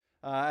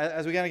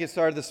As we kind of get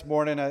started this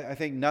morning, I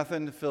think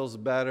nothing feels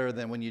better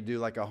than when you do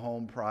like a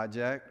home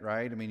project,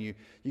 right? I mean,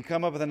 you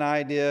come up with an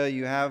idea,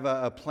 you have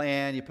a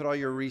plan, you put all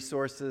your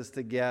resources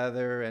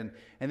together, and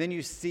then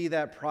you see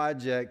that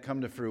project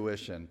come to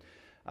fruition.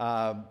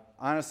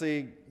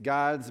 Honestly,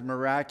 God's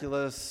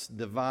miraculous,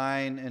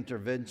 divine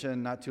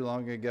intervention not too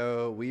long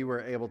ago, we were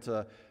able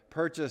to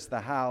purchase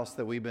the house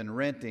that we've been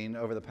renting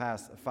over the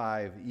past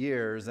 5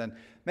 years. And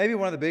maybe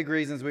one of the big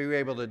reasons we were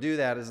able to do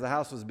that is the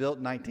house was built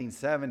in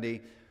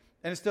 1970,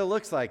 and it still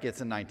looks like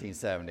it's in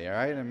 1970, all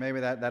right? And maybe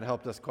that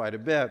helped us quite a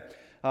bit.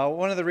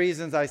 One of the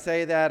reasons I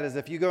say that is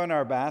if you go in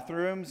our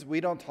bathrooms,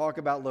 we don't talk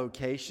about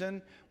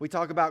location, we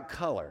talk about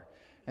color.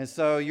 And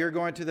so you're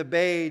going to the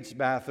beige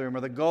bathroom or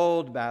the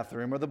gold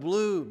bathroom or the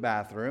blue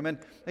bathroom. And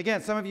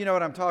again, some of you know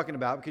what I'm talking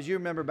about because you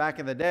remember back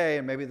in the day,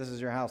 and maybe this is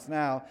your house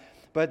now,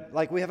 but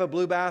like we have a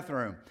blue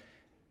bathroom.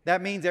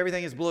 That means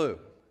everything is blue.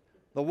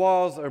 The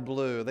walls are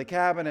blue, the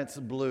cabinet's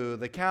blue,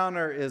 the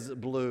counter is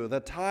blue, the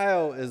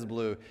tile is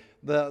blue.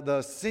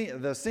 The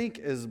sink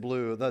is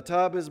blue, the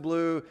tub is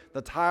blue,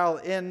 the tile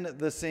in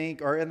the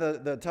sink or in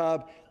the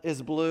tub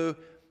is blue,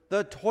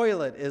 the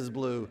toilet is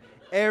blue.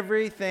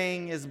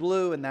 Everything is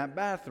blue in that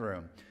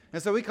bathroom.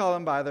 And so we call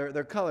them by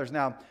their colors.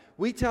 Now,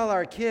 we tell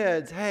our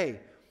kids,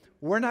 hey,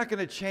 we're not going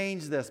to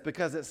change this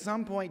because at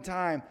some point in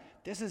time,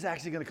 this is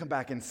actually going to come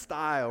back in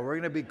style. We're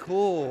going to be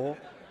cool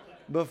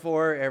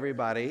before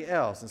everybody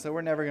else. And so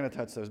we're never going to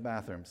touch those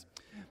bathrooms.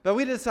 But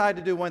we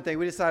decided to do one thing.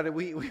 We decided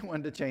we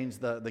wanted to change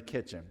the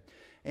kitchen.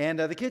 And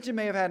the kitchen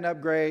may have had an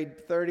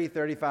upgrade 30,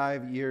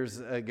 35 years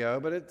ago,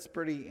 but it's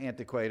pretty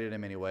antiquated in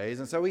many ways.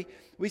 And so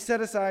we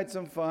set aside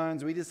some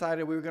funds. We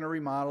decided we were going to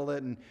remodel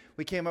it, and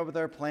we came up with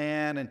our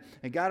plan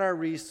and got our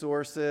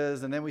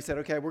resources. And then we said,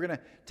 okay, we're going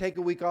to take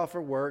a week off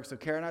for work. So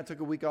Kara and I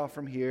took a week off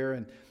from here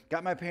and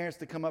got my parents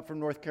to come up from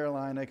North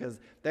Carolina because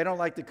they don't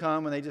like to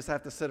come when they just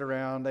have to sit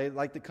around. They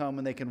like to come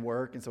when they can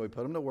work. And so we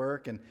put them to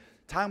work. And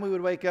the time we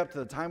would wake up to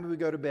the time we would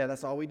go to bed,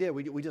 that's all we did.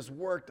 We just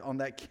worked on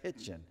that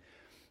kitchen.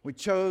 We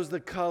chose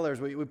the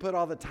colors. We put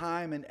all the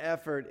time and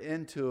effort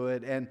into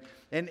it. And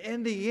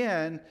in the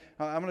end,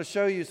 I'm going to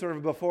show you sort of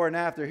a before and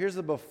after. Here's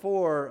the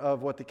before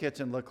of what the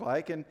kitchen looked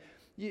like. And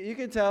you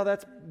can tell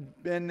that's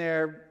been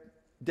there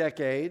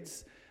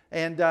decades.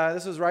 And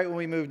this was right when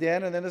we moved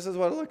in. And then this is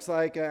what it looks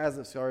like as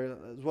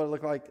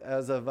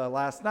of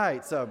last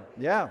night. So,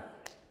 yeah.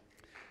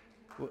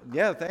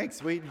 Yeah,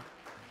 thanks.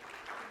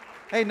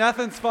 Hey,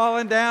 nothing's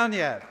fallen down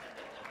yet.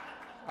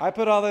 I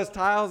put all those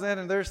tiles in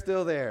and they're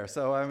still there.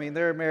 So, I mean,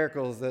 there are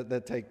miracles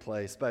that take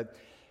place. But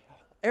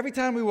every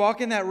time we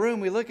walk in that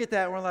room, we look at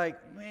that and we're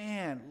like,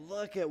 man,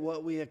 look at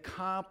what we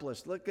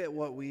accomplished. Look at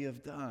what we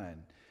have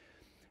done.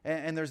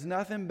 And there's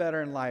nothing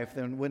better in life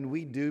than when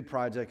we do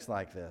projects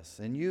like this.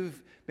 And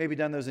you've maybe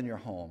done those in your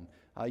home.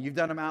 You've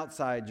done them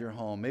outside your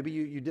home. Maybe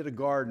you did a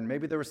garden.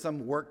 Maybe there was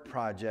some work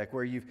project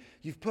where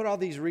you've put all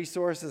these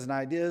resources and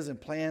ideas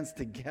and plans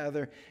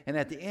together, and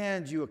at the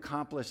end you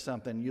accomplish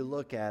something. You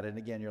look at it, and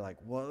again you're like,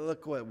 well,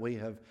 look what we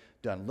have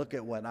done. Look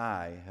at what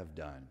I have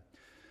done.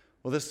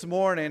 Well, this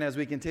morning, as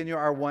we continue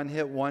our One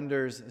Hit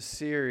Wonders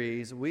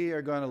series, we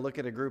are going to look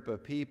at a group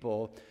of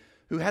people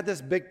who had this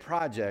big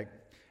project.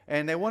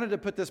 And they wanted to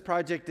put this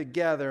project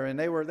together, and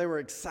they were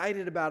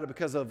excited about it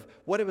because of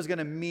what it was going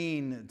to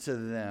mean to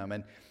them.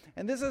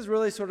 And this is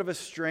really sort of a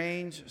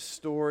strange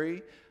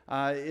story.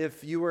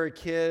 If you were a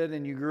kid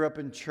and you grew up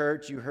in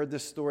church, you heard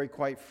this story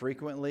quite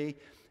frequently.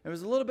 It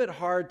was a little bit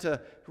hard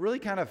to really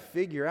kind of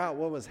figure out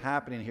what was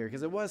happening here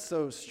because it was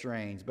so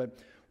strange. But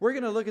we're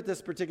going to look at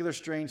this particular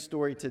strange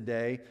story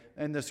today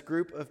and this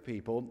group of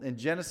people in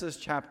Genesis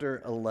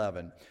chapter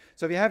 11.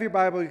 So if you have your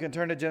Bible, you can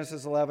turn to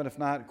Genesis 11. If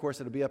not, of course,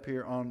 it'll be up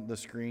here on the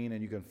screen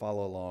and you can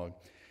follow along.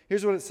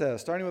 Here's what it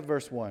says, starting with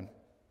verse 1.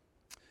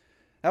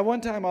 At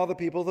one time, all the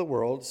people of the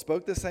world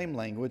spoke the same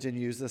language and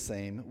used the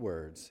same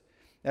words.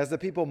 As the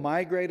people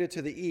migrated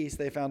to the east,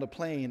 they found a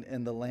plain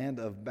in the land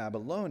of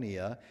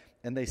Babylonia,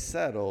 and they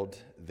settled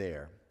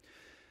there.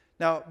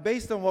 Now,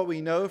 based on what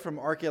we know from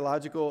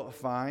archaeological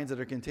finds that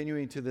are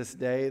continuing to this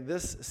day,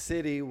 this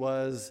city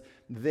was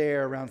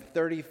there around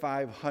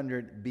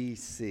 3500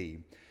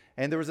 BC.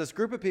 And there was this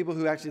group of people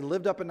who actually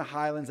lived up in the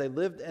highlands. They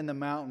lived in the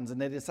mountains,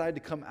 and they decided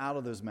to come out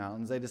of those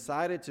mountains. They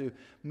decided to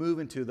move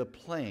into the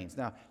plains.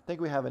 Now, I think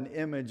we have an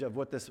image of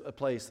what this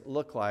place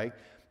looked like.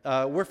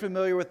 We're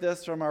familiar with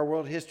this from our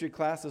world history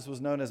class. This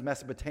was known as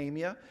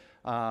Mesopotamia.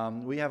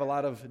 We have a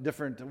lot of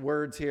different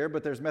words here,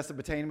 but there's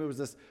Mesopotamia. It was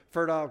this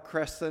fertile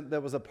crescent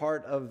that was a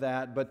part of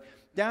that. But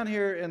down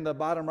here in the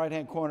bottom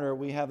right-hand corner,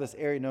 we have this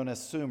area known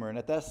as Sumer. And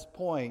at this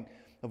point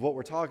of what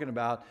we're talking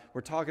about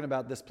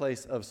this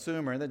place of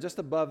Sumer. And then just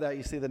above that,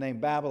 you see the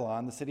name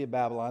Babylon, the city of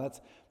Babylon. That's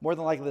more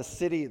than likely the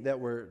city that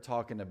we're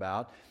talking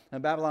about.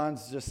 And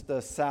Babylon's just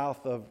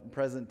south of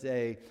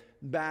present-day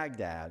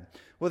Baghdad.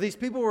 Well, these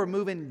people were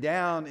moving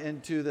down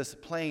into this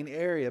plain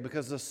area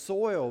because the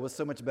soil was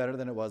so much better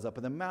than it was up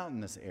in the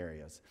mountainous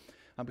areas.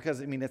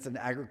 Because, it's an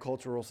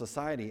agricultural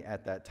society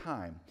at that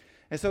time.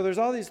 And so there's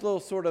all these little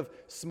sort of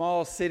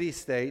small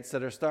city-states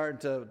that are starting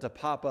to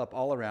pop up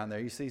all around there.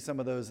 You see some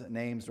of those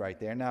names right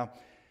there. Now,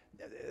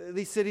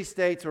 these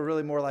city-states were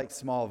really more like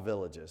small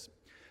villages.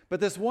 But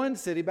this one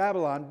city,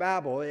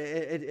 Babel,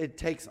 it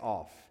takes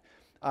off.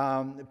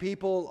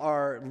 People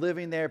are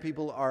living there,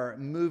 people are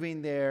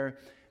moving there,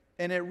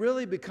 and it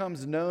really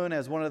becomes known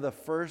as one of the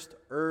first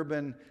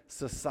urban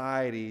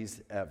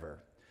societies ever.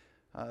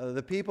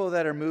 The people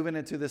that are moving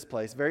into this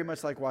place, very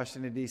much like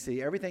Washington,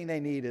 D.C., everything they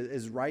need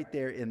is right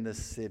there in this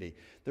city.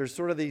 There's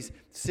sort of these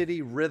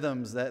city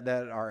rhythms that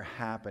are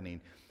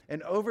happening.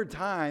 And over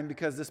time,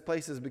 because this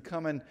place is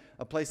becoming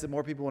a place that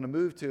more people want to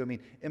move to,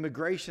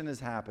 immigration is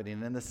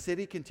happening, and the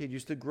city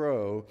continues to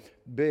grow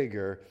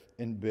bigger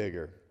and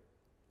bigger.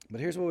 But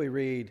here's what we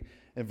read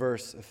in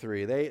verse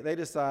 3. They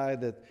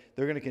decide that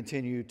they're going to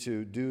continue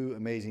to do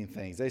amazing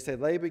things. They said,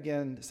 they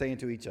began saying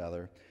to each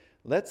other,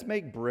 let's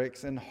make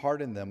bricks and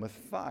harden them with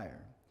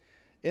fire.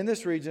 In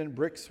this region,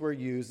 bricks were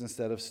used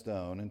instead of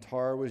stone, and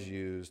tar was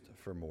used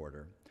for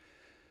mortar.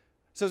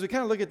 So as we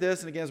kind of look at this,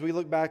 and again, as we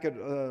look back at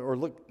or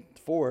look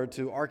forward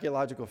to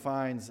archaeological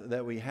finds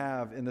that we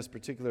have in this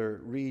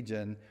particular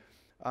region,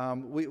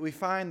 we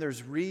find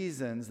there's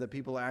reasons that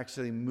people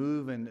actually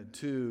move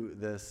into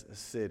this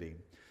city.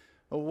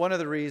 Well, one of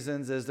the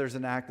reasons is there's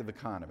an active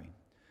economy.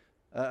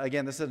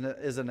 Again, this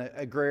is an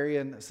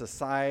agrarian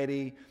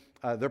society.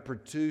 They're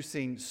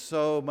producing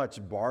so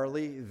much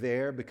barley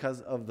there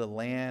because of the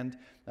land.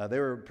 They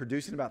were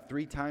producing about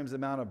 3 times the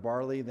amount of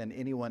barley than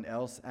anyone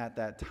else at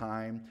that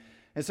time.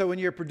 And so when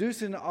you're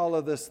producing all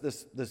of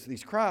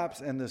these crops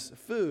and this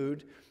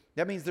food,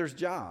 that means there's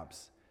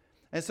jobs.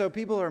 And so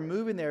people are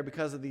moving there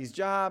because of these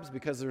jobs,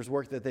 because there's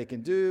work that they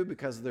can do,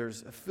 because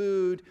there's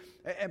food,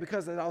 and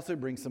because it also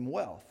brings some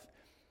wealth.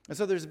 And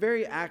so there's a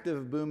very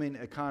active, booming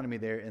economy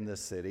there in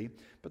this city,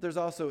 but there's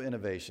also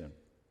innovation.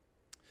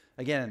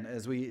 Again,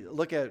 as we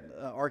look at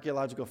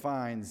archaeological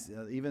finds,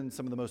 even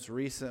some of the most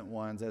recent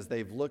ones, as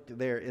they've looked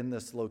there in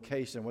this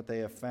location, what they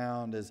have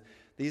found is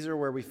these are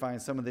where we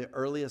find some of the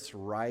earliest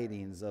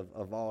writings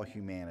of all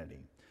humanity.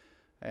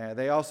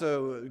 They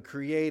also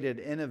created,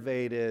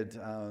 innovated,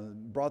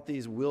 brought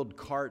these wheeled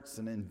carts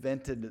and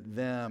invented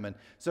them. And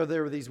so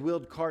there were these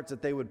wheeled carts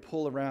that they would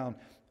pull around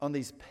on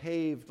these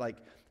paved, like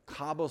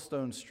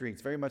cobblestone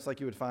streets, very much like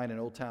you would find in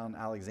Old Town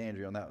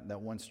Alexandria on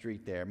that one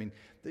street there.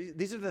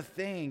 These are the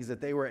things that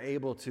they were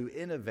able to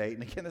innovate.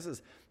 And again, this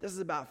is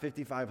about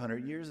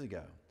 5,500 years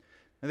ago.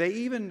 And they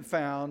even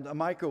found a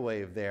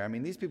microwave there.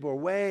 These people were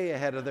way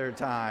ahead of their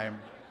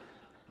time.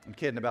 I'm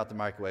kidding about the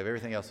microwave.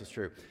 Everything else was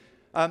true.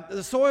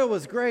 The soil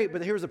was great,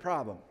 but here's the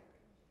problem.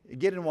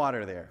 Getting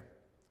water there.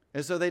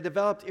 And so they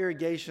developed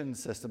irrigation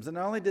systems. And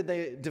not only did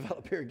they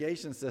develop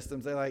irrigation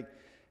systems, they're like,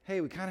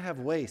 hey, we kind of have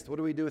waste. What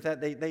do we do with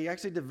that? They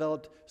actually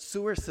developed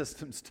sewer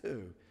systems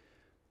too.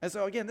 And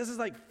so again, this is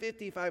like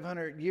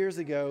 5,500 years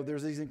ago.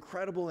 There's these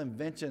incredible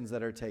inventions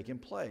that are taking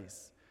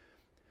place.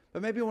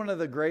 But maybe one of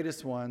the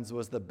greatest ones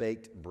was the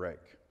baked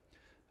brick.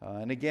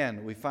 And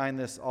again, we find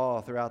this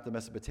all throughout the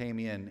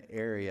Mesopotamian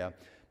area.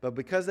 But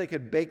because they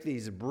could bake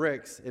these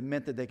bricks, it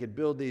meant that they could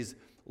build these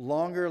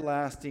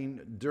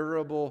longer-lasting,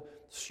 durable,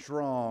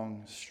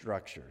 strong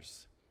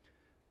structures.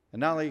 And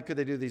not only could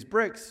they do these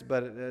bricks,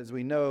 but as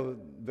we know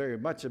very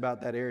much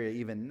about that area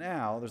even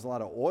now, there's a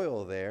lot of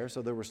oil there,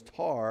 so there was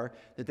tar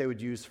that they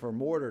would use for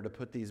mortar to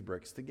put these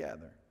bricks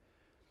together.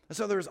 And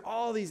so there's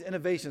all these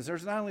innovations.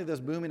 There's not only this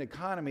booming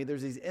economy,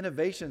 there's these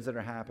innovations that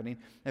are happening,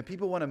 and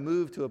people want to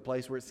move to a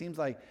place where it seems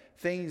like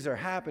things are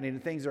happening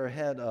and things are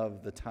ahead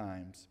of the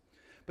times.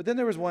 But then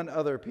there was one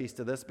other piece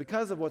to this.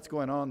 Because of what's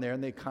going on there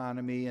in the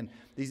economy and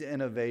these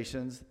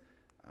innovations,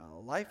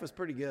 life was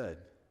pretty good.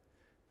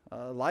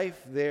 Life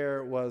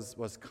there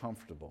was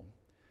comfortable.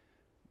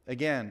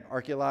 Again,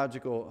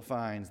 archaeological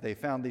finds, they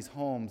found these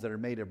homes that are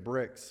made of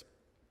bricks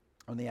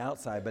on the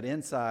outside, but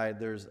inside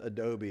there's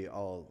adobe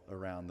all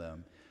around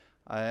them.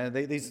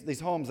 These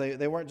homes,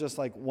 they weren't just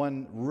like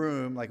one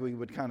room like we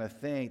would kind of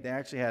think. They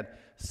actually had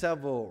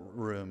several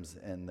rooms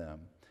in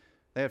them.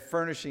 They had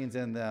furnishings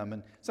in them,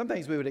 and some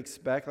things we would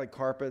expect, like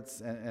carpets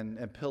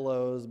and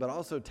pillows, but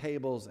also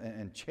tables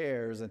and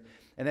chairs. And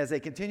as they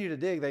continue to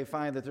dig, they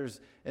find that there's,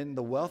 in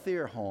the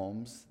wealthier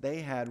homes, they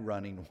had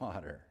running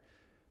water.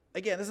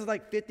 Again, this is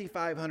like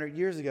 5,500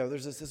 years ago.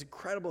 There's this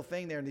incredible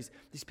thing there, and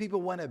these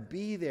people want to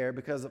be there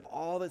because of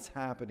all that's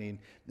happening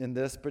in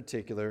this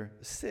particular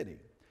city.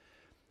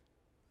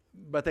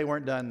 But they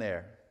weren't done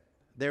there.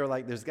 They were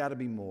like, there's got to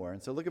be more.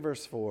 And so look at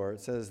verse 4.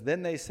 It says,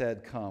 then they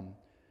said, come,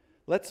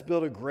 let's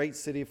build a great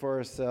city for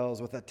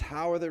ourselves with a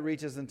tower that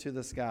reaches into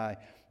the sky.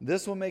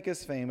 This will make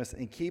us famous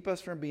and keep us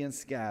from being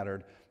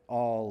scattered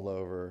all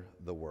over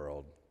the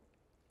world.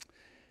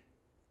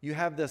 You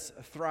have this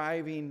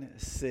thriving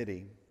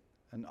city,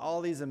 and all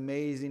these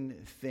amazing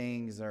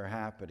things are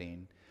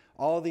happening.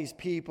 All these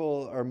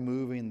people are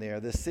moving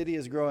there. The city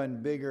is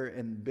growing bigger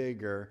and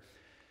bigger.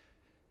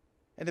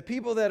 And the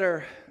people that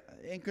are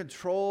in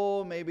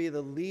control, maybe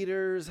the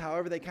leaders,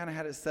 however they kind of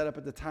had it set up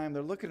at the time,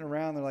 they're looking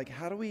around, they're like,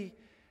 how do we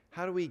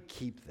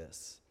keep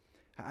this?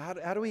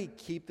 How do we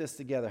keep this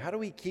together? How do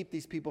we keep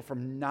these people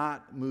from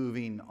not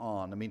moving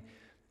on?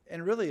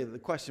 And really the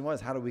question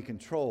was, how do we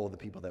control the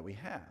people that we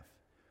have?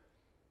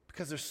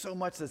 because there's so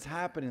much that's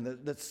happening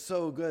that's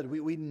so good.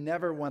 We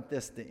never want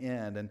this to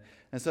end.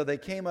 And so they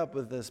came up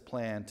with this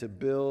plan to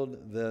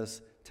build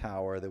this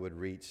tower that would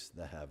reach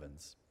the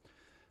heavens.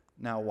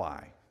 Now,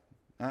 why?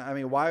 I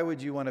mean, why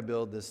would you want to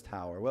build this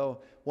tower?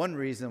 Well, one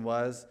reason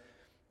was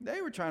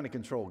they were trying to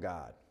control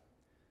God.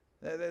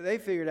 They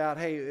figured out,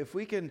 hey, if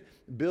we can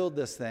build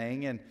this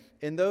thing, and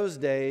in those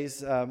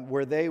days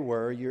where they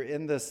were, you're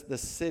in this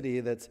city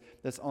that's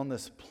on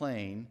this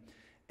plain,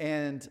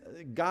 and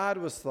God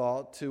was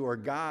thought to, or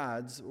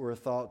gods were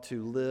thought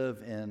to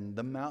live in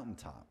the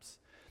mountaintops.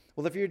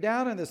 Well, if you're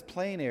down in this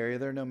plain area,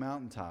 there are no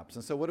mountaintops.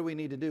 And so what do we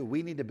need to do?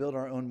 We need to build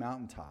our own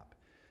mountaintop.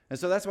 And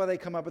so that's why they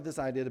come up with this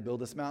idea to build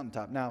this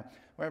mountaintop. Now,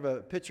 we have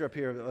a picture up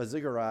here of a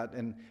ziggurat,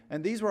 and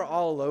these were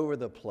all over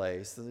the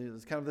place.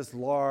 It's kind of this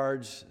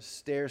large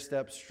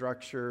stair-step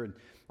structure. And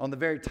on the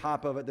very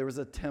top of it, there was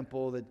a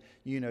temple that,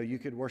 you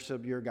could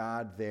worship your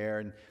God there.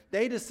 And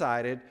they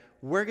decided,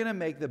 we're going to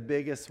make the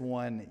biggest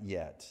one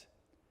yet.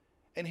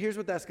 And here's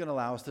what that's going to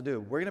allow us to do.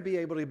 We're going to be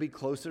able to be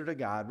closer to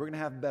God. We're going to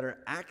have better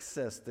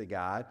access to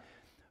God.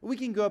 We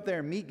can go up there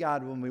and meet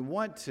God when we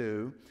want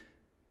to.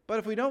 But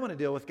if we don't want to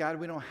deal with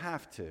God, we don't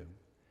have to.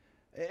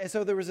 And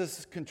so there was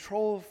this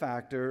control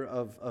factor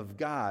of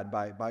God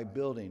by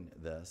building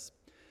this.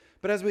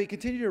 But as we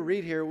continue to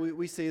read here,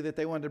 we see that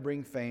they wanted to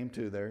bring fame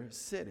to their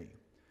city.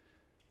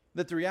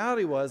 That the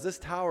reality was this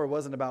tower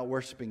wasn't about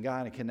worshiping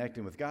God and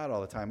connecting with God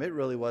all the time. It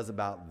really was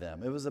about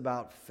them. It was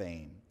about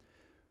fame.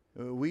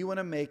 We want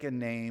to make a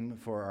name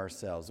for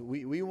ourselves.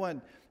 We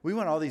want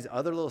all these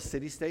other little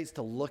city-states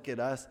to look at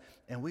us,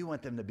 and we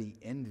want them to be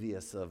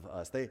envious of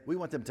us. We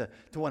want them to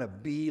want to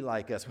be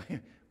like us.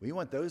 We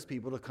want those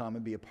people to come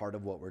and be a part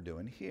of what we're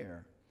doing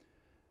here.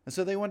 And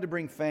so they wanted to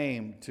bring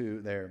fame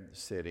to their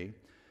city.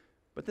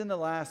 But then the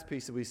last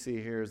piece that we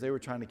see here is they were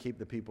trying to keep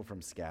the people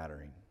from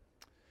scattering.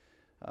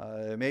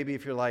 Maybe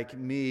if you're like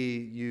me,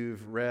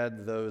 you've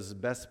read those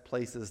best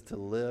places to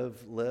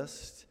live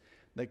lists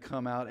that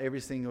come out every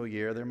single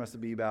year. There must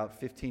be about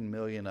 15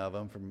 million of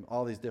them from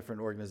all these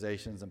different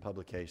organizations and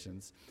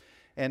publications.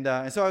 And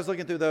so I was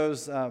looking through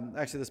those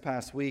actually this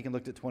past week and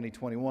looked at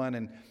 2021,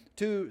 and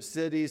two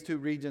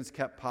regions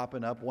kept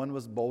popping up. One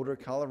was Boulder,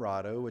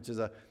 Colorado, which is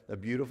a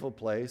beautiful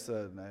place,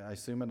 I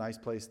assume a nice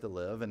place to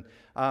live. And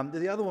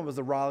the other one was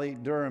the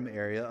Raleigh-Durham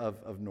area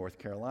of North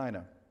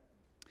Carolina.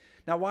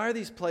 Now, why are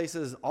these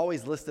places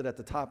always listed at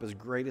the top as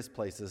greatest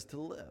places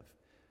to live?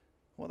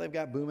 Well, they've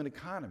got booming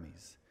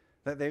economies.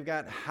 They've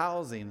got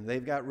housing.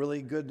 They've got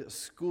really good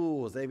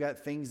schools. They've got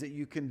things that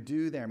you can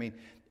do there. I mean,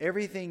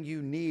 everything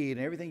you need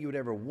and everything you would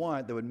ever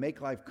want that would make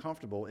life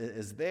comfortable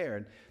is there.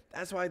 And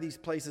that's why these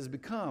places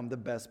become the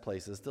best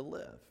places to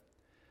live.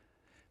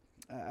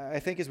 I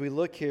think as we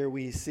look here,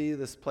 we see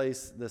this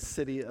place, the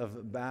city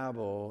of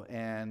Babel,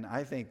 and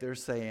I think they're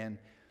saying,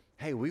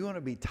 hey, we want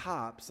to be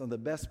tops on the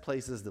best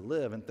places to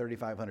live in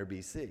 3500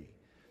 BC.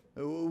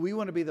 We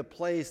want to be the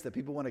place that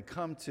people want to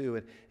come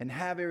to and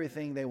have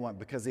everything they want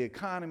because the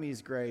economy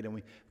is great and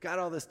we've got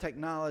all this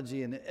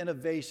technology and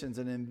innovations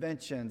and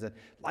inventions and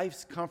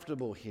life's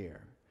comfortable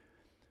here.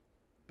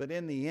 But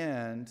in the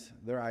end,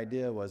 their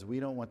idea was we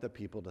don't want the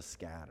people to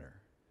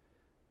scatter.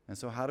 And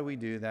so how do we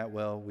do that?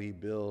 Well, we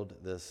build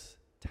this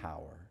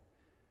tower.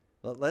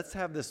 Let's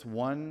have this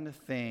one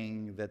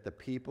thing that the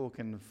people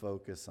can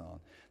focus on.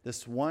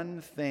 This one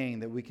thing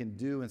that we can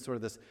do in sort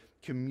of this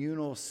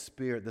communal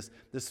spirit.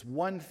 This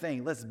one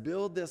thing. Let's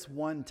build this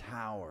one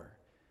tower.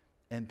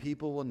 And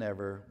people will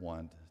never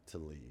want to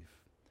leave.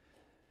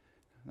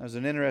 There's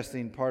an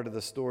interesting part of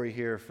the story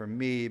here for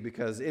me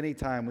because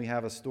anytime we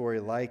have a story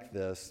like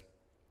this,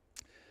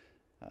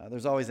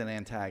 there's always an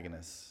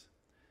antagonist.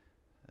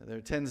 There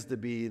tends to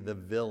be the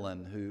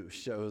villain who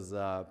shows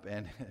up.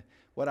 And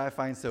what I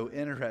find so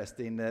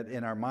interesting that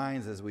in our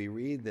minds as we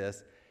read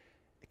this,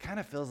 it kind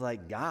of feels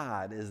like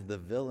God is the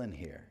villain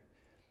here.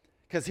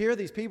 Because here are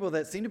these people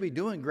that seem to be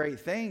doing great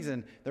things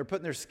and they're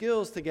putting their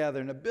skills together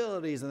and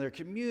abilities and they're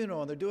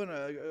communal and they're doing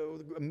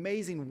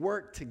amazing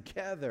work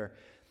together.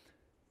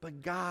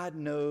 But God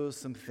knows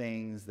some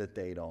things that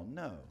they don't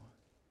know.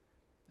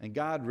 And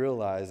God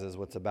realizes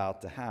what's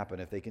about to happen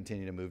if they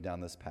continue to move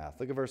down this path.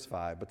 Look at verse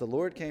 5. But the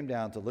Lord came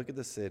down to look at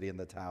the city and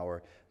the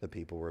tower the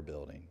people were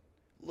building.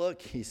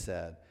 Look, he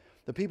said,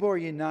 the people are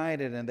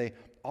united and they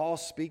all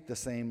speak the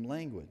same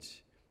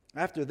language.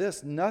 After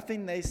this,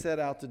 nothing they set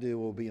out to do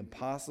will be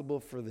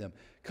impossible for them.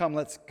 Come,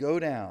 let's go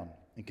down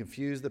and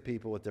confuse the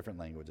people with different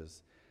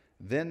languages.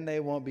 Then they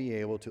won't be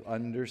able to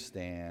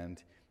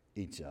understand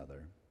each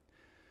other.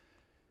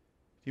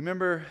 Do you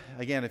remember,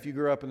 again, if you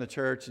grew up in the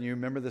church and you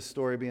remember this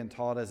story being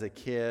taught as a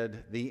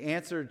kid, the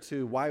answer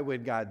to why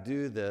would God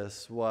do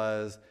this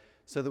was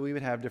so that we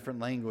would have different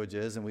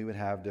languages and we would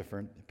have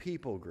different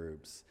people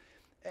groups.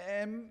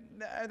 And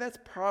that's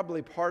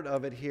probably part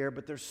of it here,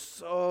 but there's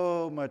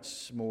so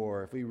much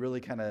more if we really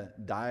kind of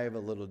dive a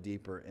little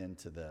deeper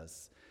into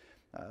this.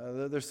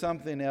 There's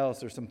something else,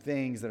 there's some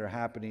things that are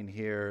happening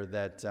here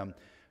that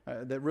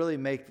really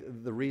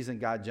make the reason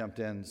God jumped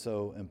in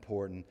so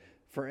important.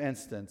 For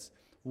instance,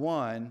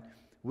 one,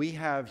 we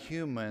have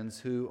humans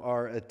who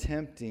are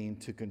attempting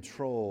to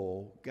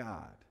control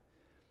God.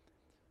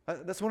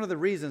 That's one of the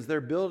reasons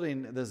they're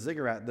building this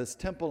ziggurat, this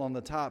temple on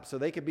the top, so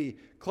they could be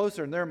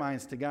closer in their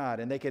minds to God,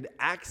 and they could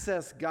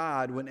access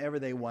God whenever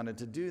they wanted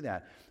to do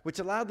that, which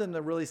allowed them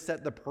to really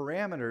set the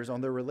parameters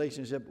on their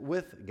relationship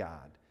with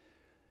God.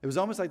 It was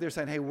almost like they're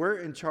saying, hey, we're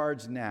in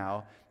charge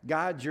now.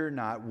 God, you're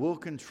not. We'll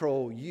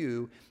control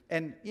you.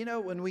 And,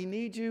 when we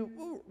need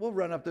you, we'll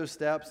run up those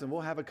steps and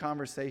we'll have a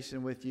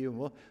conversation with you and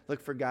we'll look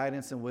for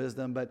guidance and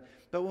wisdom. But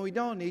when we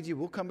don't need you,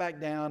 we'll come back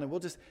down and we'll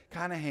just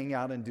kind of hang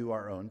out and do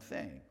our own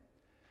thing.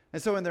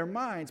 And so in their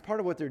minds,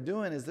 part of what they're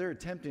doing is they're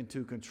attempting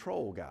to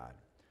control God.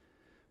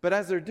 But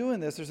as they're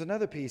doing this, there's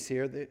another piece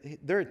here.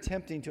 They're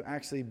attempting to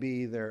actually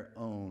be their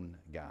own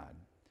God.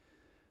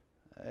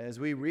 As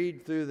we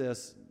read through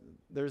this,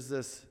 there's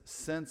this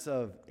sense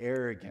of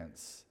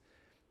arrogance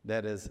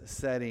that is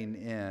setting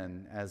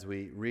in as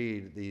we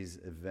read these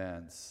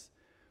events.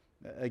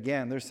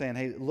 Again, they're saying,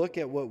 hey, look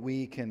at what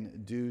we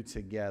can do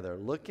together.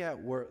 Look at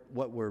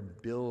what we're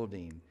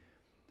building.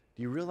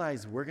 Do you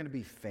realize we're going to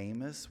be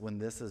famous when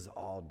this is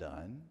all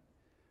done?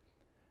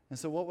 And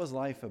so what was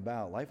life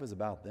about? Life was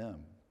about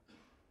them.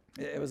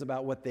 It was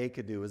about what they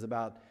could do. It was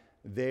about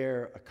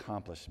their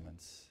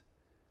accomplishments.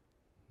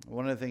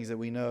 One of the things that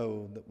we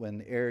know that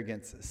when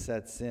arrogance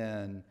sets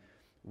in,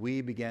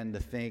 we begin to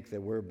think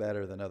that we're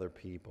better than other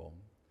people.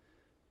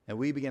 And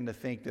we begin to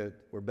think that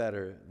we're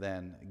better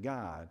than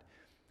God.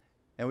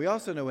 And we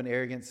also know when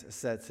arrogance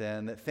sets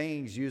in that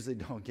things usually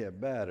don't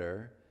get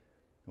better.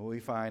 We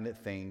find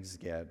that things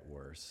get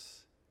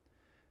worse.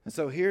 And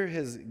so here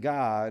is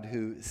God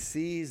who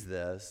sees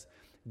this.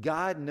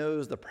 God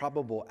knows the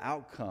probable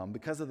outcome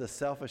because of the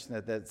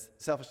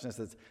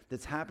selfishness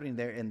that's happening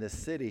there in this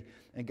city.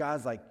 And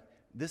God's like,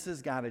 this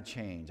has got to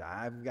change.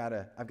 I've got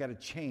to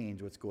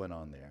change what's going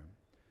on there.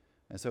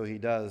 And so he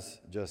does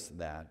just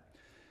that.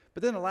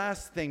 But then the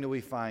last thing that we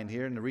find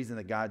here, and the reason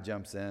that God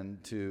jumps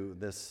into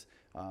this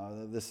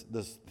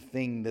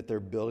thing that they're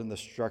building, the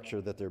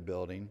structure that they're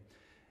building,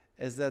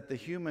 is that the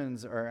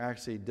humans are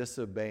actually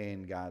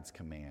disobeying God's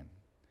command.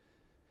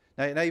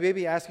 Now you may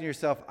be asking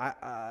yourself,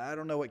 I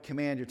don't know what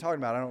command you're talking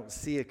about. I don't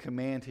see a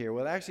command here.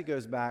 Well, it actually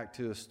goes back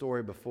to a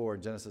story before,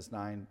 Genesis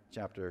 9,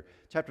 chapter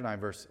 9,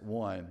 verse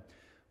 1.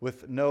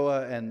 With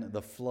Noah and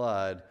the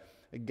flood,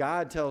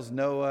 God tells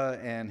Noah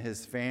and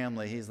his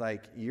family, he's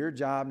like, your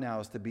job now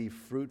is to be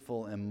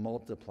fruitful and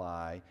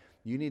multiply.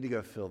 You need to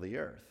go fill the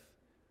earth.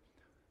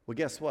 Well,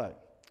 guess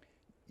what?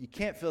 You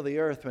can't fill the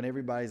earth when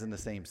everybody's in the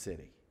same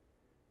city.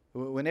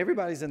 When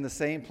everybody's in the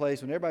same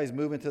place, when everybody's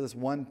moving to this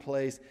one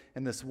place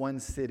in this one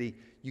city,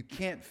 you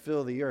can't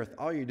fill the earth.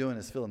 All you're doing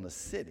is filling the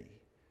city.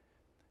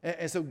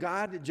 And so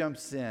God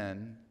jumps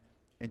in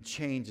and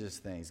changes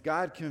things.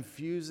 God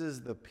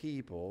confuses the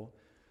people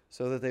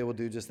so that they will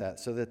do just that,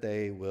 so that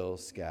they will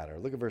scatter.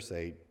 Look at verse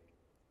 8.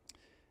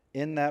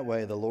 In that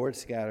way, the Lord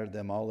scattered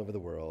them all over the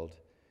world,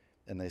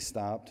 and they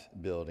stopped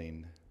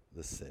building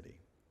the city.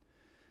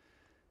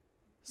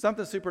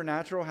 Something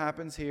supernatural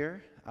happens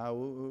here.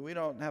 We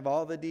don't have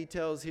all the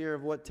details here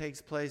of what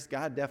takes place.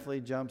 God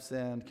definitely jumps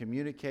in.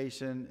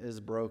 Communication is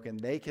broken.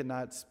 They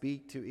cannot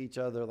speak to each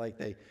other like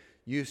they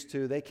used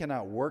to. They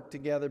cannot work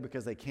together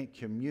because they can't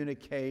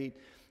communicate.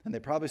 And they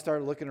probably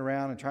started looking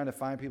around and trying to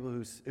find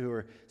people who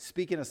are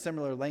speaking a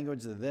similar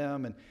language to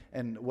them.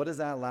 And what does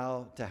that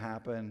allow to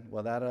happen?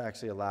 Well, that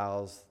actually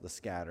allows the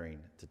scattering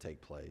to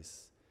take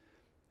place.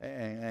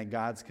 And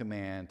God's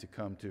command to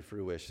come to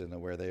fruition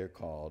where they are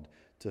called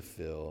to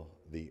fill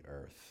the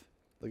earth.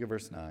 Look at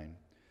verse 9.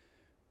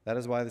 That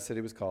is why the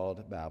city was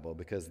called Babel,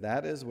 because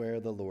that is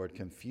where the Lord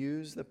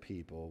confused the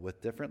people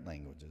with different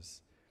languages.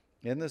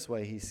 In this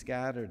way, he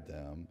scattered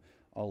them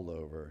all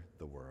over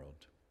the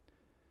world.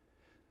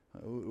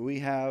 We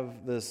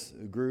have this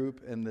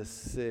group in this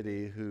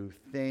city who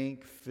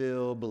think,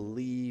 feel,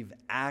 believe,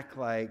 act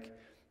like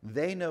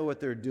they know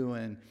what they're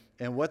doing,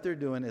 and what they're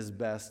doing is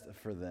best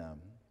for them.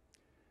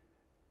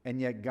 And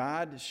yet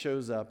God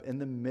shows up in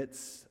the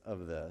midst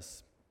of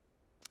this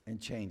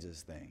and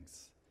changes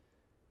things.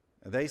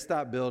 They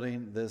stop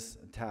building this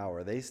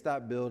tower. They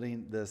stop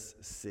building this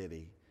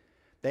city.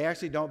 They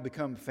actually don't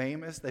become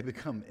famous. They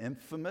become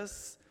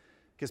infamous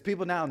because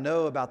people now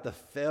know about the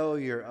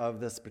failure of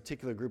this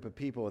particular group of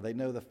people. They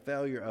know the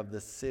failure of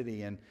this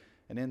city, and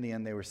in the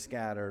end, they were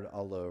scattered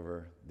all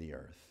over the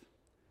earth.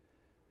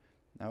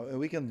 Now,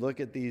 we can look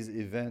at these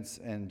events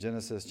in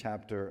Genesis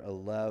chapter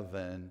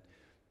 11,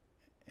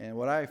 and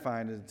what I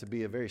find is to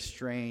be a very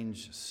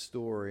strange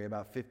story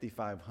about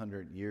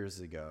 5,500 years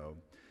ago.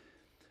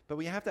 But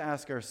we have to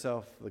ask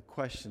ourselves the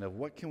question of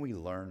what can we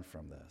learn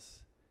from this?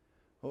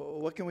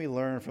 What can we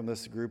learn from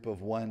this group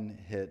of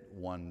one-hit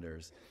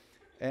wonders?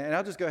 And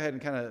I'll just go ahead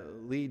and kind of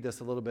lead this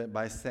a little bit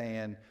by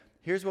saying,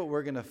 here's what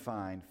we're going to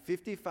find.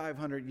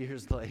 5,500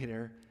 years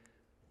later,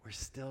 we're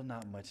still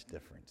not much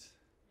different.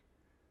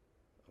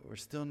 We're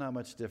still not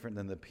much different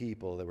than the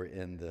people that were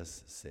in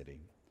this city.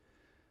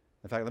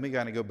 In fact, let me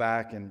kind of go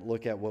back and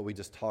look at what we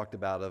just talked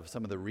about of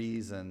some of the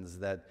reasons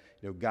that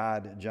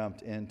God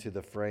jumped into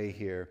the fray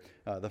here.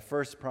 The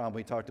first problem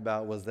we talked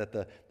about was that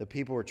the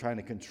people were trying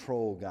to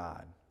control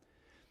God.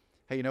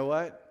 Hey, you know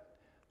what?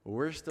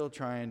 We're still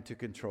trying to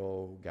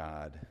control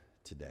God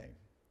today.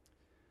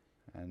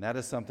 And that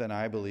is something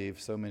I believe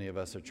so many of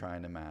us are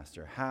trying to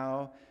master.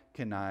 How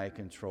can I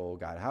control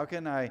God? How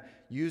can I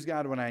use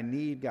God when I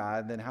need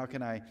God? Then how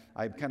can I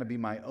kind of be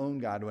my own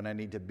God when I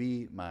need to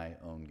be my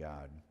own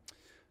God?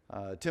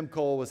 Tim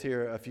Cole was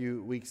here a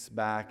few weeks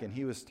back, and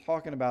he was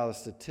talking about a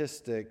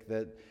statistic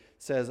that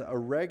says a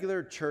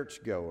regular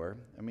churchgoer,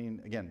 I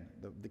mean, again,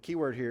 the key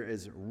word here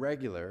is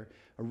regular.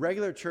 A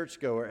regular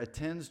churchgoer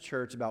attends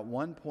church about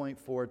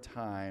 1.4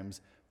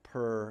 times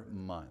per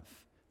month.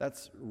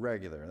 That's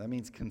regular. That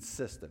means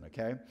consistent,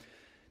 okay?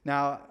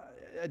 Now,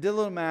 I did a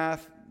little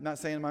math. I'm not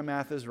saying my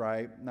math is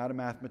right. Not a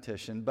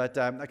mathematician. But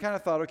I kind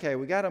of thought, okay,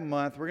 we got a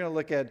month. We're going to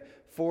look at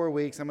 4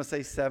 weeks. I'm going to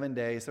say 7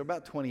 days. So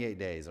about 28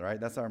 days, all right?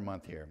 That's our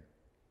month here.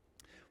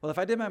 Well, if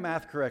I did my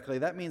math correctly,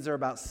 that means there are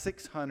about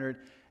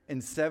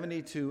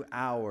 672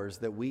 hours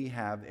that we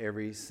have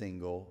every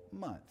single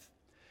month.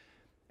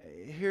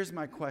 Here's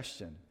my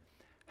question.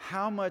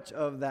 How much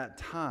of that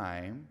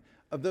time,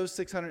 of those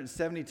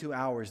 672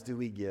 hours, do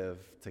we give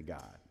to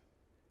God?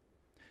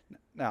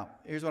 Now,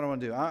 here's what I want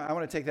to do. I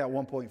want to take that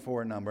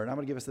 1.4 number, and I'm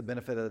going to give us the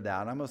benefit of the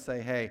doubt. I'm going to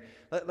say, hey,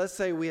 let's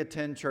say we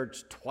attend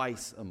church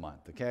twice a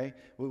month, okay?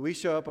 We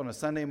show up on a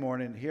Sunday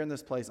morning here in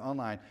this place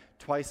online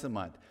twice a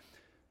month.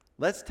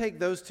 Let's take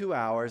those 2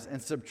 hours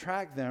and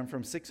subtract them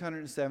from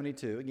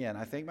 672. Again,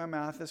 I think my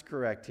math is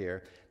correct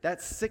here.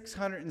 That's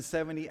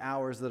 670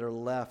 hours that are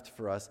left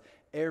for us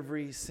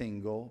every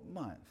single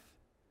month.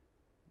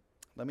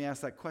 Let me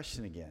ask that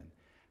question again.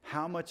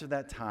 How much of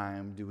that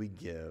time do we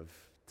give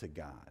to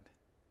God?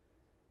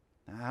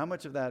 Now, how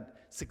much of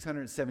that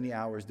 670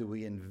 hours do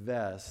we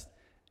invest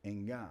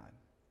in God?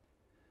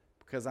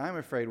 Because I'm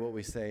afraid what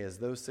we say is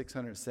those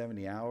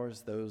 670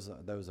 hours, those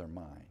are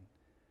mine.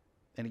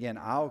 And again,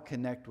 I'll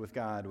connect with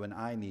God when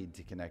I need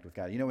to connect with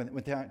God. You know,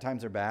 when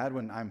times are bad,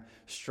 when I'm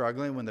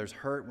struggling, when there's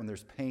hurt, when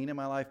there's pain in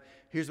my life,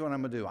 here's what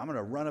I'm going to do. I'm going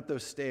to run up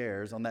those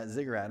stairs on that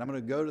ziggurat, and I'm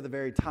going to go to the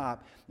very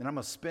top, and I'm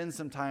going to spend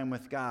some time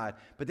with God.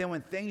 But then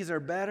when things are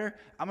better,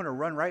 I'm going to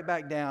run right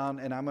back down,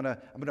 and I'm going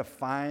to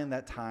find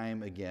that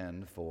time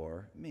again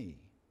for me.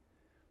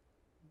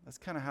 That's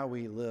kind of how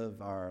we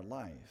live our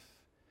life.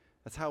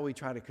 That's how we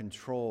try to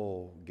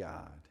control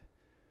God.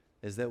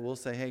 Is that we'll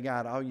say, hey,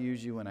 God, I'll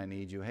use you when I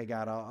need you. Hey,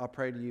 God, I'll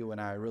pray to you when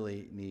I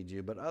really need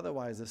you. But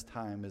otherwise, this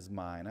time is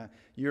mine.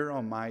 You're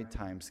on my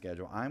time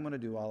schedule. I'm going to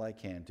do all I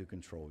can to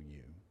control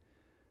you.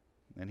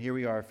 And here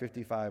we are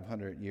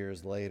 5,500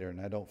 years later,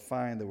 and I don't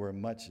find that we're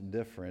much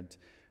different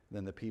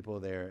than the people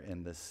there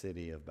in the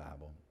city of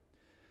Babel.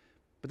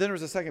 But then there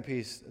was a second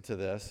piece to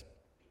this,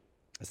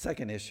 a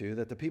second issue,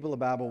 that the people of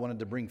Babel wanted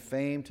to bring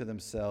fame to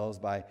themselves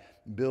by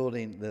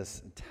building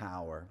this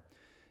tower.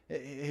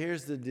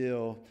 Here's the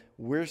deal.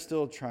 We're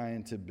still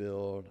trying to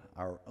build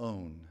our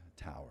own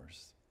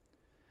towers.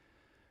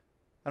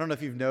 I don't know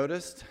if you've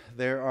noticed,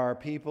 there are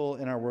people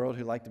in our world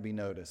who like to be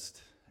noticed.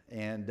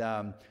 And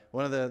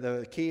one of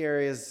the key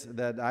areas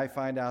that I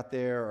find out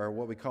there are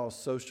what we call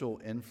social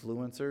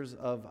influencers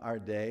of our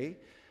day.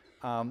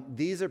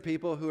 These are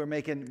people who are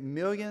making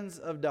millions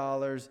of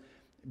dollars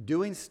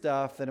doing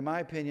stuff that, in my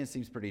opinion,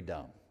 seems pretty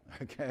dumb.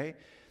 Okay?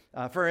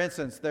 For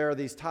instance, there are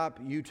these top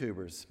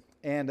YouTubers.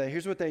 And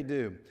here's what they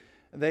do.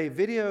 They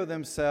video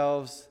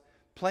themselves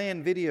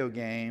playing video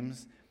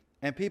games,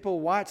 and people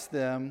watch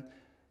them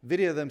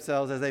video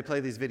themselves as they play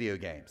these video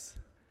games.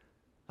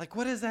 Like,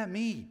 what does that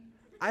mean?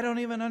 I don't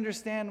even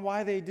understand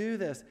why they do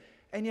this.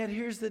 And yet,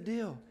 here's the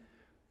deal.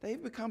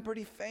 They've become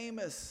pretty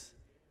famous.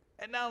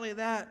 And not only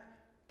that,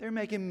 they're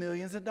making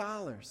millions of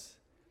dollars.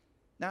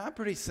 Now, I'm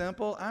pretty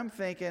simple. I'm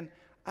thinking,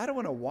 I don't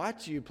want to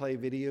watch you play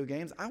video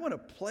games. I want to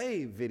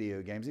play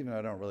video games, even though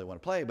I don't really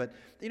want to play. But,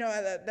 you know,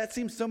 that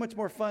seems so much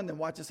more fun than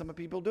watching some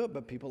people do it.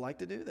 But people like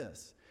to do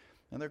this.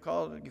 And they're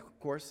called, of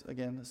course,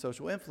 again,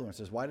 social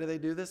influencers. Why do they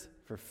do this?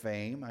 For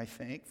fame, I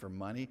think, for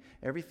money,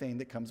 everything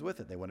that comes with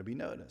it. They want to be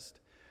noticed.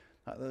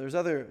 There's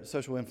other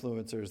social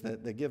influencers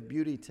that give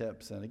beauty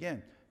tips. And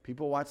again,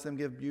 people watch them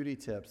give beauty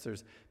tips.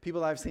 There's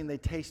people I've seen, they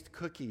taste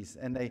cookies,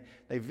 and they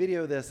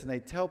video this, and they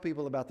tell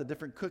people about the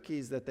different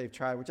cookies that they've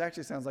tried, which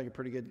actually sounds like a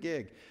pretty good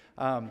gig.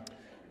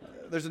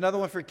 There's another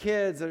one for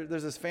kids.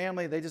 There's this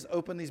family, they just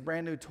open these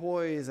brand new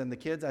toys, and the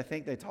kids, I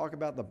think, they talk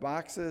about the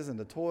boxes and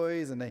the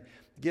toys, and they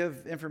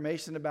give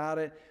information about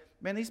it.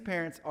 Man, these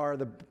parents are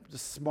the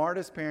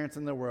smartest parents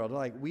in the world.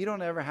 Like, we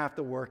don't ever have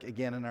to work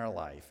again in our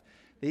life.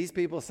 These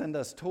people send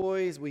us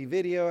toys, we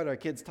video it, our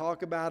kids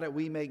talk about it,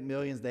 we make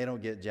millions, they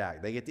don't get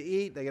jack. They get to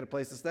eat, they get a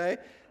place to stay.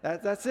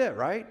 That's it,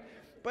 right?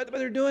 But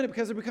they're doing it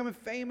because they're becoming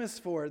famous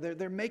for it.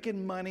 They're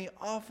making money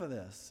off of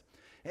this.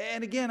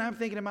 And again, I'm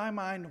thinking in my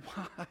mind,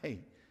 why?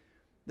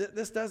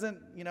 This doesn't,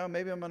 you know,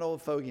 maybe I'm an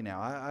old fogey now,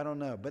 I don't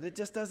know. But it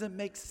just doesn't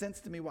make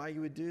sense to me why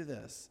you would do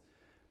this.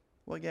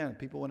 Well, again,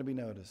 people want to be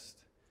noticed.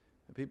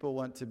 People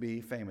want to be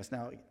famous.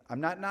 Now,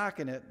 I'm not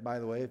knocking it, by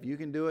the way. If you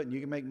can do it and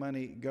you can make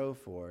money, go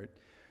for it.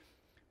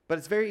 But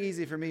it's very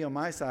easy for me on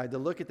my side to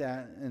look at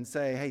that and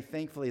say, hey,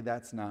 thankfully,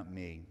 that's not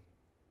me.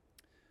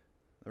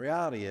 The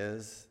reality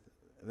is,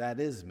 that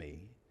is me.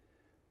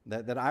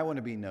 That I want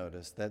to be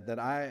noticed, that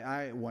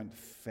I want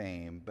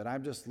fame, but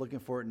I'm just looking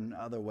for it in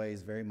other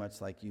ways, very much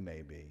like you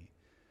may be.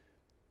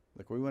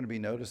 Look, we want to be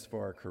noticed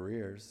for our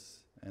careers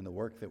and the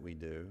work that we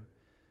do.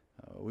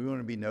 We want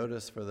to be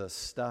noticed for the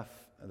stuff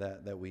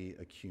that we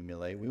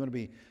accumulate. We want to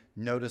be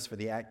noticed for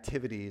the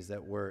activities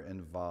that we're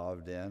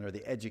involved in, or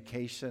the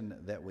education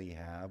that we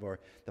have, or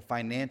the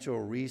financial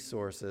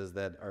resources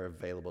that are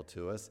available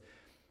to us.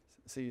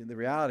 See, the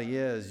reality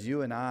is,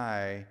 you and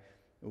I,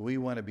 we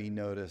want to be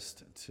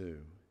noticed too.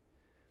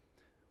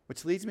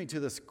 Which leads me to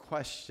this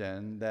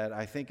question that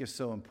I think is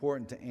so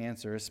important to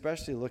answer,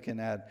 especially looking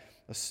at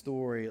a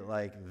story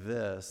like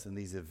this and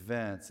these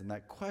events. And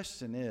that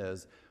question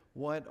is,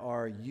 what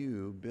are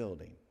you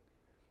building?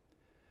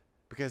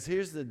 Because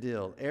here's the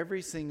deal.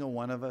 Every single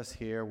one of us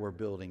here, we're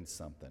building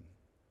something.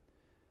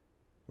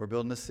 We're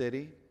building a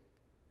city.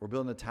 We're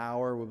building a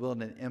tower. We're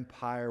building an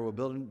empire. We're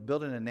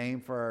building a name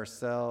for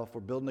ourselves.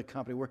 We're building a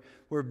company.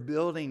 We're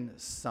building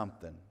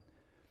something.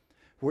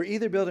 We're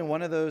either building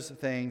one of those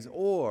things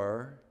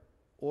or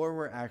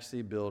we're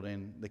actually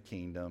building the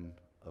kingdom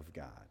of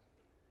God.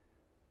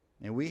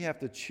 And we have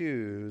to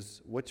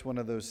choose which one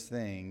of those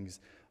things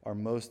are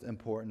most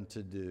important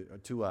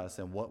to us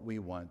and what we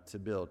want to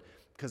build.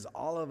 Because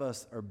all of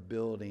us are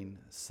building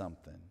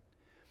something.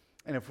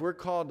 And if we're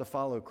called to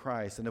follow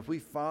Christ, and if we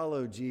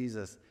follow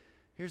Jesus,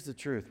 here's the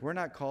truth. We're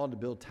not called to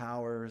build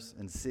towers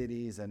and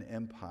cities and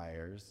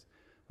empires.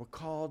 We're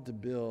called to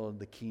build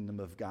the kingdom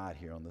of God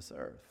here on this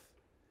earth.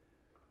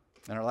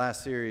 In our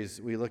last series,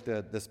 we looked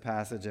at this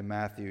passage in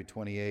Matthew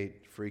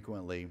 28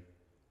 frequently.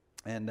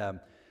 And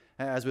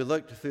as we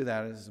looked through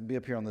that, it'll be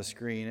up here on the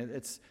screen,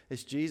 it's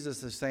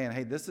Jesus is saying,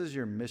 hey, this is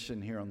your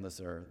mission here on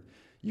this earth.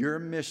 Your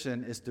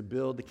mission is to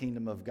build the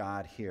kingdom of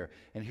God here.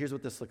 And here's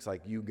what this looks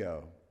like. You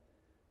go.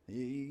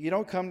 You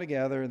don't come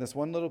together in this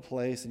one little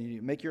place and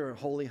you make your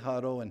holy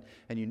huddle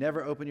and you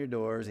never open your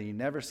doors and you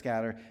never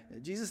scatter.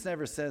 Jesus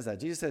never says that.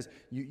 Jesus says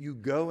you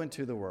go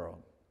into the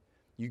world.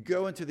 You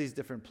go into these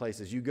different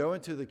places. You go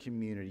into the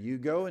community. You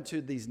go into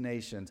these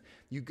nations.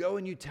 You go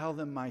and you tell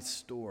them my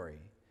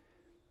story.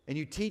 And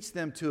you teach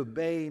them to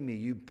obey me.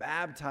 You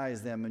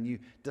baptize them and you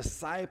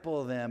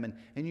disciple them.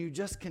 And you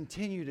just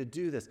continue to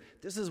do this.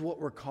 This is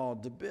what we're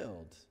called to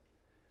build.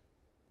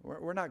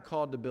 We're not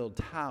called to build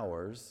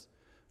towers.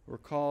 We're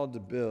called to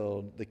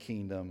build the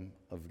kingdom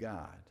of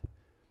God.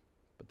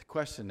 But the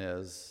question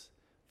is,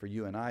 for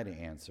you and I to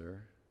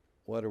answer,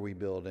 what are we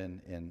building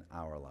in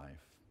our life?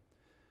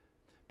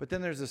 But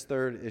then there's this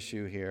third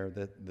issue here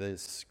that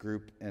this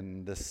group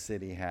in this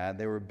city had.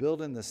 They were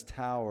building this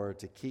tower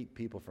to keep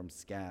people from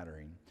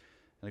scattering.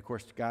 And of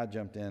course, God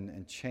jumped in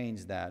and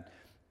changed that.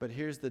 But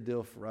here's the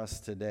deal for us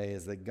today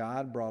is that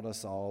God brought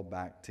us all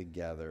back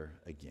together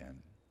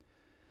again.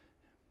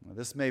 Now,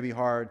 this may be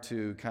hard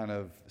to kind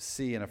of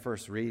see in a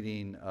first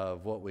reading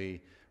of what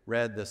we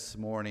read this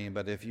morning,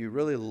 but if you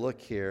really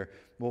look here,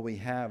 what we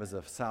have is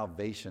a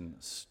salvation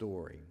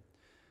story.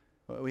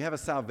 We have a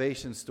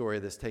salvation story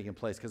that's taking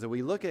place because if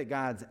we look at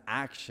God's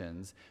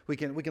actions, we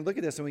can look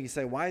at this and we can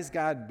say, why is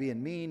God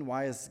being mean?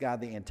 Why is God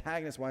the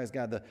antagonist? Why is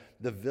God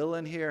the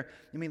villain here?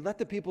 I mean, let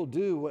the people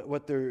do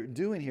what they're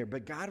doing here.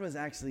 But God was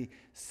actually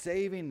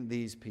saving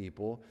these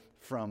people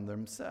from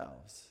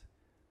themselves.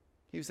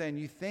 He was saying,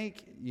 you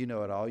think you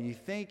know it all. You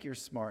think you're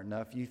smart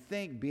enough. You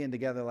think being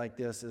together like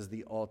this is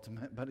the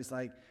ultimate. But it's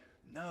like,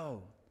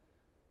 no.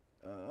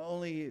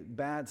 Only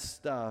bad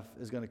stuff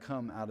is going to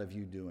come out of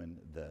you doing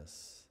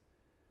this.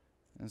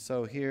 And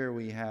so here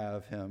we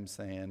have him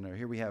saying, or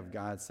here we have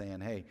God saying,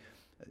 hey,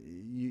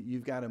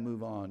 you've got to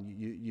move on.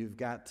 You've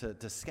got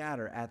to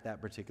scatter at that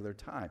particular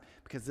time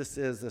because this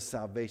is a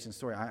salvation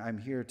story. I'm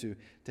here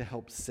to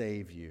help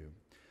save you.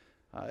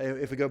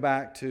 If we go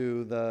back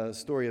to the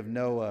story of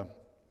Noah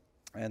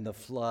and the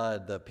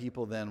flood, the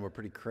people then were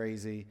pretty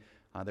crazy.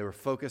 They were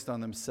focused on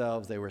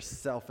themselves. They were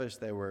selfish.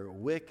 They were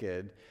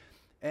wicked.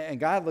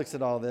 And God looks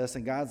at all this,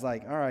 and God's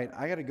like, all right,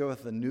 I got to go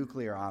with the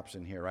nuclear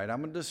option here, right?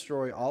 I'm going to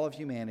destroy all of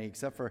humanity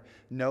except for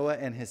Noah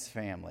and his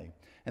family.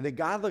 And then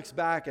God looks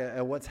back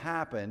at what's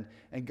happened,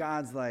 and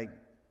God's like,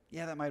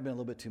 yeah, that might have been a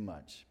little bit too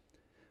much.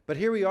 But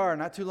here we are,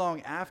 not too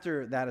long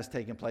after that has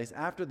taken place,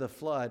 after the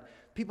flood,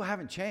 people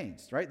haven't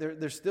changed, right?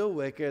 They're still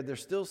wicked. They're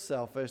still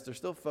selfish. They're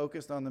still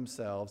focused on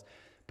themselves.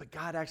 But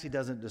God actually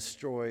doesn't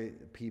destroy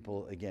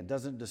people again,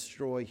 doesn't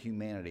destroy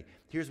humanity.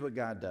 Here's what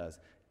God does.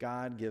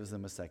 God gives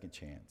them a second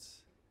chance.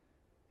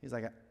 He's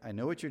like, I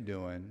know what you're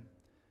doing.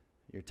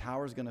 Your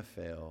tower's going to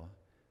fail.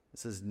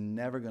 This is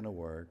never going to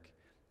work.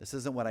 This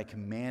isn't what I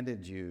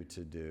commanded you to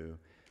do.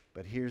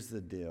 But here's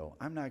the deal.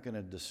 I'm not going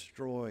to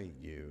destroy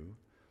you.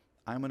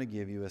 I'm going to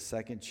give you a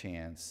second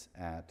chance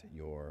at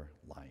your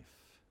life.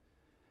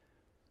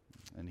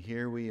 And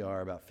here we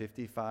are about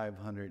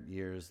 5,500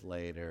 years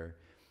later.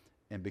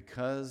 And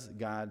because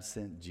God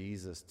sent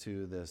Jesus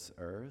to this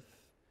earth,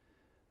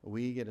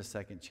 we get a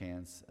second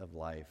chance of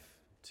life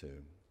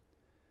too.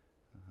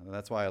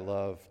 That's why I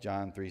love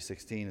John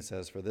 3:16. It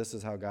says, "For this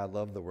is how God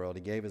loved the world.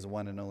 He gave his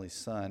one and only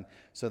Son,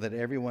 so that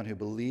everyone who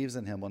believes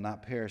in him will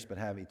not perish but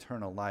have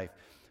eternal life."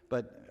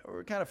 But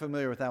we're kind of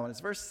familiar with that one. It's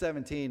verse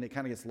 17. It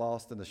kind of gets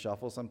lost in the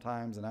shuffle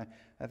sometimes, and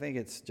I think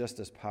it's just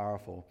as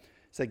powerful.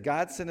 It said,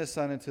 "God sent his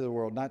Son into the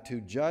world not to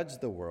judge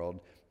the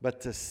world, but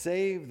to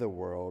save the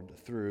world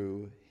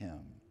through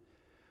him."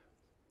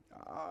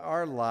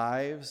 Our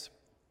lives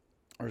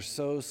are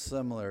so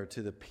similar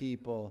to the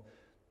people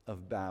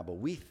of Babel.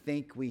 We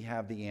think we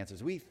have the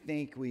answers. We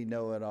think we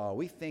know it all.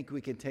 We think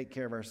we can take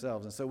care of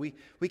ourselves. And so we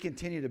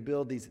continue to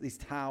build these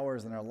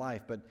towers in our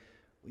life, but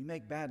we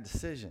make bad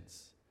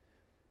decisions.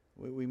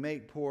 We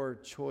make poor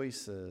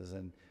choices,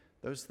 and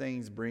those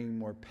things bring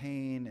more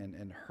pain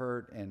and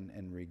hurt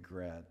and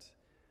regret.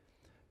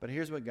 But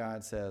here's what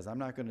God says: I'm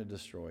not going to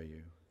destroy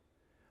you.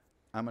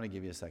 I'm going to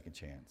give you a second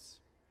chance.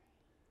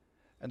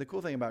 And the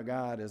cool thing about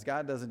God is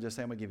God doesn't just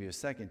say, I'm going to give you a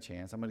second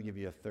chance. I'm going to give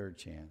you a third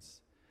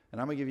chance. And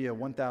I'm going to give you a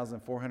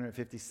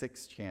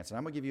 1,456th chance. And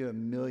I'm going to give you a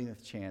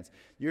millionth chance.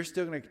 You're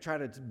still going to try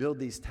to build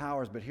these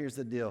towers, but here's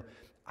the deal.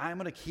 I'm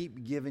going to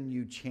keep giving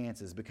you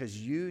chances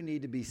because you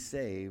need to be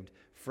saved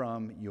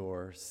from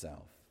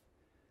yourself.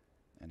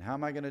 And how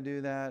am I going to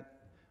do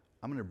that?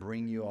 I'm going to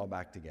bring you all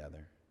back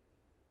together.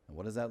 And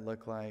what does that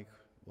look like?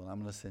 Well, I'm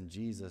going to send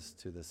Jesus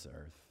to this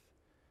earth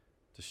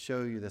to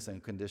show you this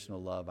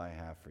unconditional love I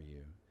have for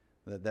you,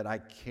 that I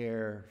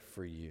care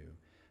for you.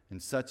 In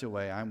such a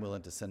way, I'm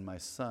willing to send my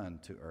Son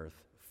to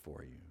earth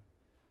for you.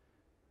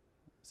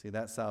 See,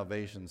 that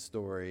salvation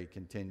story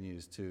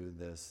continues to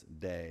this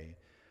day.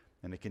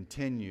 And it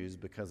continues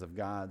because of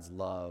God's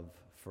love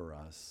for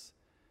us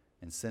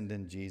and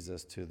sending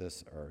Jesus to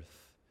this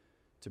earth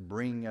to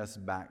bring us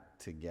back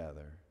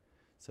together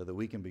so that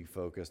we can be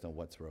focused on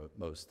what's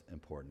most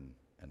important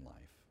in life.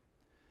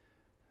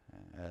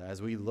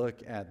 As we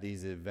look at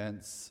these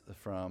events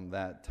from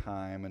that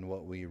time and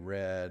what we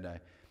read,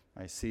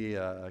 I see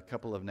a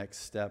couple of next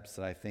steps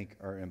that I think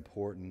are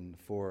important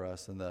for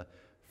us. And the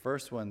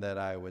first one that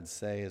I would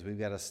say is we've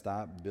got to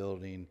stop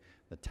building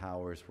the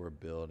towers we're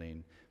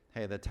building.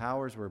 Hey, the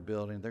towers we're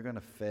building, they're going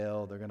to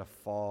fail, they're going to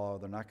fall,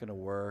 they're not going to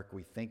work.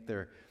 We think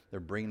they're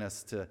bringing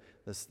us to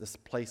this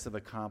place of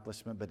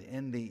accomplishment, but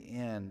in the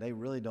end, they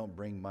really don't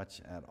bring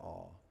much at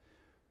all.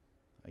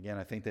 Again,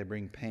 I think they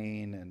bring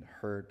pain and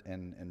hurt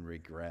and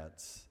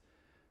regrets.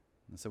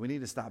 And so we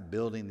need to stop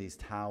building these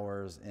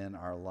towers in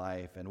our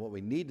life. And what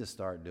we need to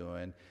start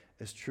doing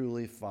is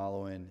truly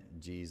following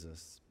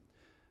Jesus.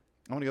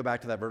 I want to go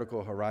back to that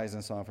Vertical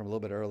Horizon song from a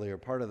little bit earlier.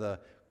 Part of the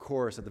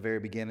chorus at the very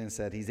beginning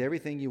said, "He's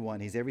everything you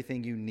want, he's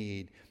everything you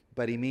need,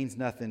 but he means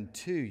nothing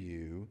to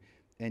you,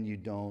 and you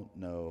don't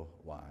know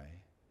why."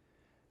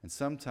 And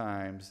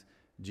sometimes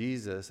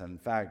Jesus, and in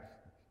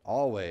fact,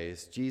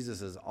 always,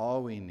 Jesus is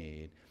all we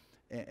need.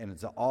 And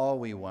it's all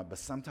we want, but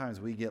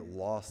sometimes we get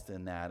lost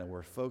in that and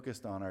we're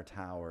focused on our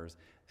towers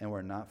and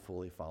we're not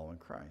fully following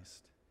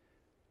Christ.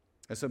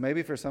 And so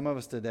maybe for some of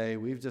us today,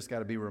 we've just got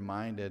to be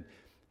reminded,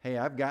 hey,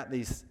 I've got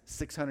these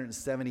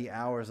 670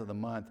 hours of the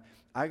month.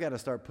 I've got to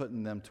start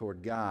putting them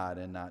toward God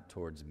and not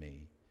towards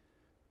me.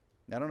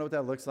 Now, I don't know what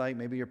that looks like.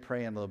 Maybe you're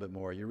praying a little bit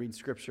more. You're reading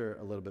scripture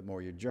a little bit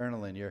more. You're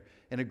journaling. You're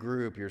in a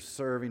group. You're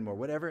serving more,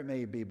 whatever it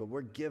may be. But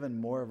we're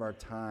giving more of our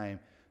time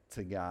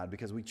to God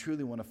because we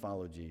truly want to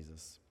follow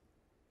Jesus.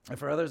 And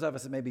for others of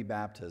us, it may be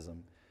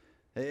baptism.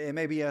 It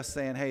may be us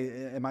saying, hey,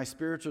 in my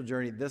spiritual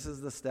journey, this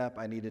is the step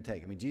I need to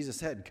take. I mean, Jesus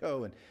said,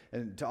 go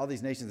and to all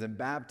these nations and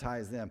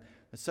baptize them.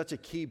 It's such a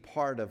key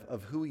part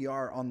of who we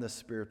are on this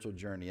spiritual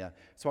journey.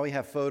 That's why we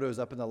have photos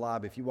up in the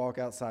lobby. If you walk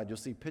outside, you'll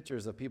see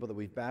pictures of people that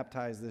we've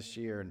baptized this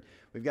year. And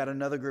we've got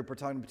another group we're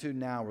talking to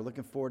now. We're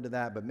looking forward to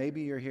that. But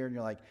maybe you're here and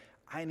you're like,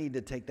 I need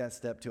to take that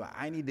step too.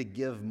 I need to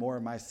give more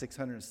of my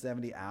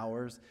 670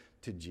 hours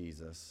to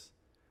Jesus.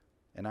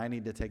 And I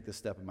need to take this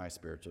step in my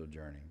spiritual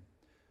journey.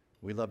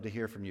 We'd love to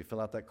hear from you.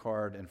 Fill out that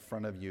card in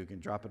front of you. You can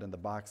drop it in the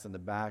box in the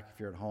back. If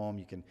you're at home,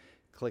 you can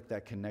click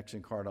that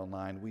connection card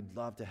online. We'd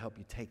love to help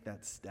you take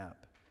that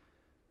step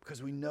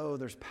because we know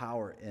there's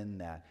power in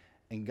that.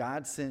 And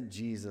God sent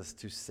Jesus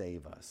to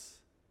save us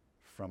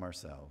from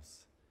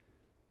ourselves.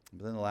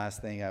 But then the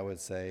last thing I would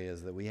say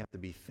is that we have to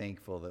be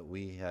thankful that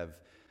we have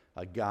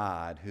a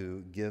God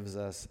who gives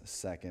us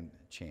second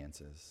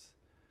chances.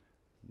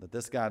 That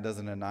this God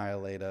doesn't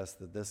annihilate us,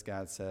 that this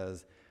God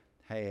says,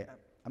 hey,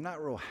 I'm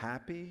not real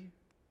happy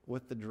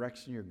with the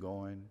direction you're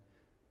going,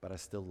 but I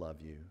still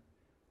love you,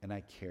 and I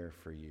care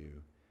for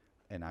you,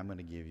 and I'm going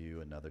to give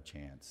you another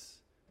chance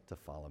to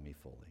follow me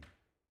fully.